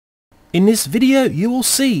In this video you will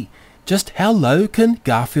see just how low can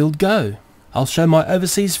Garfield go. I'll show my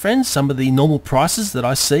overseas friends some of the normal prices that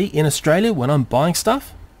I see in Australia when I'm buying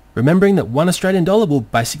stuff, remembering that $1 Australian will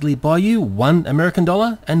basically buy you $1 American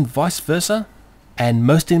and vice versa. And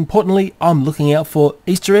most importantly, I'm looking out for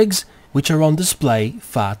Easter eggs which are on display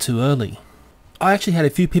far too early. I actually had a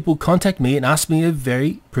few people contact me and ask me a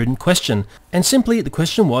very prudent question, and simply the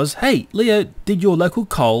question was, hey Leo, did your local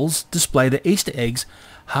Coles display the Easter eggs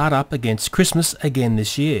hard up against Christmas again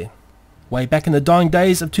this year? Way back in the dying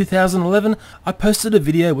days of 2011, I posted a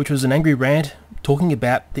video which was an angry rant talking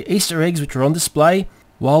about the Easter eggs which were on display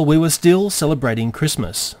while we were still celebrating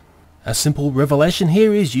Christmas. A simple revelation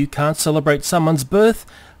here is you can't celebrate someone's birth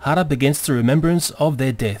hard up against the remembrance of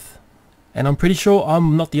their death. And I'm pretty sure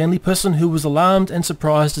I'm not the only person who was alarmed and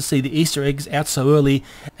surprised to see the Easter eggs out so early,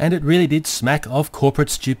 and it really did smack of corporate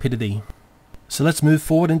stupidity. So let's move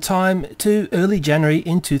forward in time to early January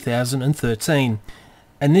in 2013.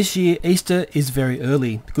 And this year Easter is very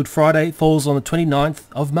early. Good Friday falls on the 29th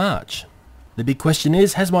of March. The big question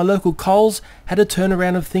is, has my local Coles had a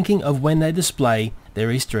turnaround of thinking of when they display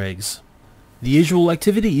their Easter eggs? The usual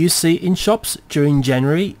activity you see in shops during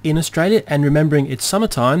January in Australia, and remembering it's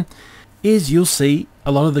summertime, is you'll see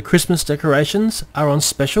a lot of the Christmas decorations are on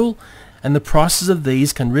special, and the prices of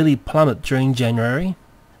these can really plummet during January.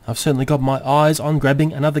 I've certainly got my eyes on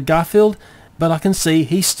grabbing another Garfield, but I can see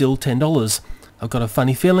he's still $10. I've got a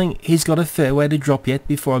funny feeling he's got a fair way to drop yet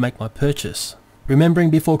before I make my purchase. Remembering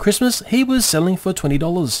before Christmas he was selling for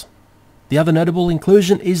 $20. The other notable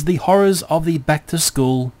inclusion is the horrors of the back to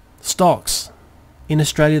school stocks. In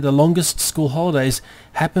Australia the longest school holidays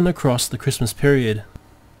happen across the Christmas period,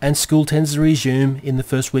 and school tends to resume in the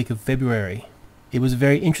first week of February. It was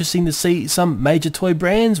very interesting to see some major toy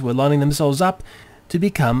brands were lining themselves up to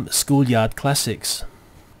become schoolyard classics.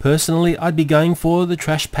 Personally, I'd be going for the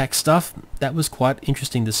trash pack stuff. That was quite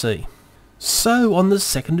interesting to see. So on the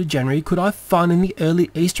 2nd of January, could I find any early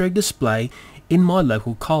Easter egg display in my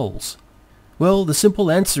local Coles? Well, the simple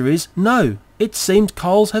answer is no. It seems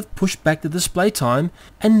Coles have pushed back the display time,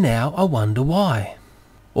 and now I wonder why.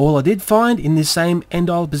 All I did find in this same end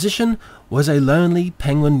aisle position was a lonely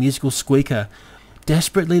penguin musical squeaker,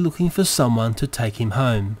 desperately looking for someone to take him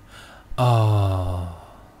home. Ah.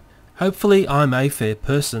 Hopefully I'm a fair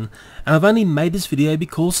person, and I've only made this video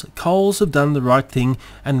because Coles have done the right thing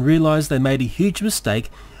and realised they made a huge mistake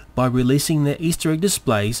by releasing their Easter egg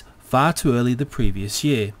displays far too early the previous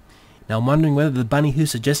year. Now I'm wondering whether the bunny who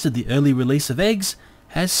suggested the early release of eggs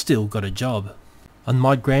has still got a job. On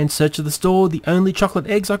my grand search of the store, the only chocolate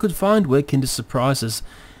eggs I could find were Kinder Surprises,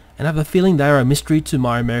 and I have a feeling they are a mystery to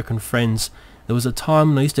my American friends. There was a time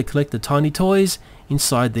when I used to collect the tiny toys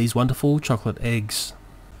inside these wonderful chocolate eggs.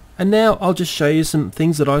 And now I'll just show you some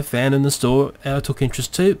things that I found in the store and I took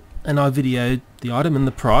interest to, and I videoed the item and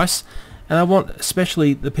the price, and I want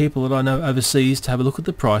especially the people that I know overseas to have a look at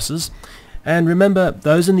the prices. And remember,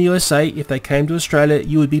 those in the USA, if they came to Australia,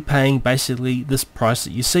 you would be paying basically this price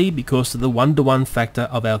that you see because of the 1-to-1 factor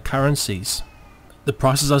of our currencies. The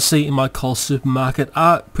prices I see in my Coles supermarket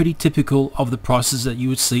are pretty typical of the prices that you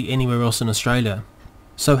would see anywhere else in Australia.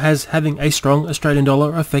 So has having a strong Australian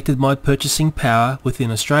dollar affected my purchasing power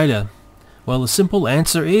within Australia? Well, the simple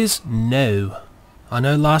answer is no. I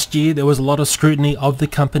know last year there was a lot of scrutiny of the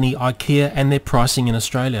company IKEA and their pricing in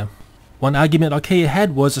Australia. One argument IKEA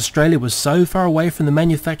had was Australia was so far away from the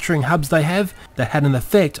manufacturing hubs they have that had an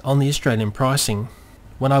effect on the Australian pricing.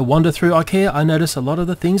 When I wander through IKEA, I notice a lot of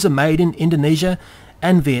the things are made in Indonesia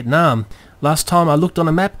and Vietnam. Last time I looked on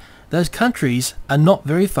a map, those countries are not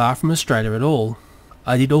very far from Australia at all.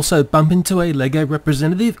 I did also bump into a Lego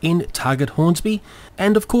representative in Target Hornsby,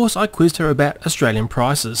 and of course I quizzed her about Australian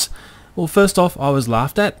prices. Well, first off, I was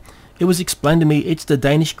laughed at. It was explained to me it's the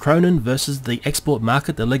Danish kronen versus the export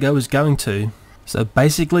market that Lego is going to. So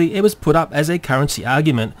basically it was put up as a currency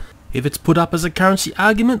argument. If it's put up as a currency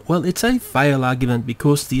argument, well, it's a fail argument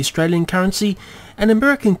because the Australian currency and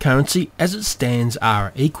American currency as it stands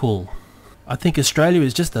are equal. I think Australia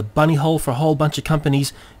is just a bunny hole for a whole bunch of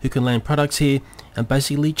companies who can land products here and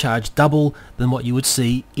basically charge double than what you would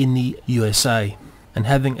see in the USA. And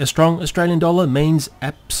having a strong Australian dollar means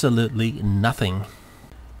absolutely nothing.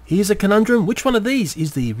 Here's a conundrum, which one of these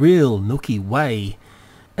is the real Milky Way?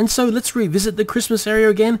 And so let's revisit the Christmas area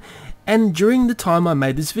again, and during the time I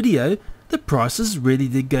made this video, the prices really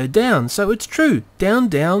did go down. So it's true, down,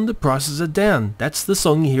 down, the prices are down. That's the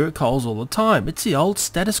song you hear at Coles all the time. It's the old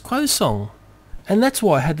status quo song. And that's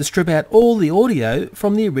why I had to strip out all the audio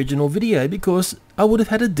from the original video, because I would have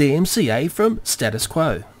had a DMCA from status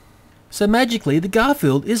quo. So magically the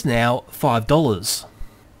Garfield is now $5.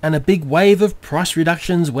 and a big wave of price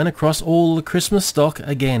reductions went across all the Christmas stock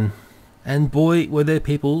again. And boy, were there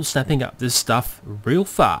people snapping up this stuff real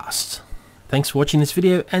fast. Thanks for watching this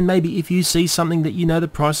video, and maybe if you see something that you know the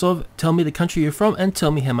price of, tell me the country you're from and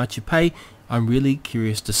tell me how much you pay. I'm really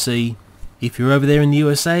curious to see. If you're over there in the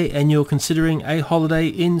USA and you're considering a holiday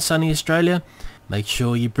in sunny Australia, make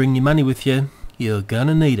sure you bring your money with you. You're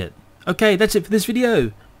gonna need it. Okay, that's it for this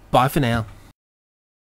video. Bye for now.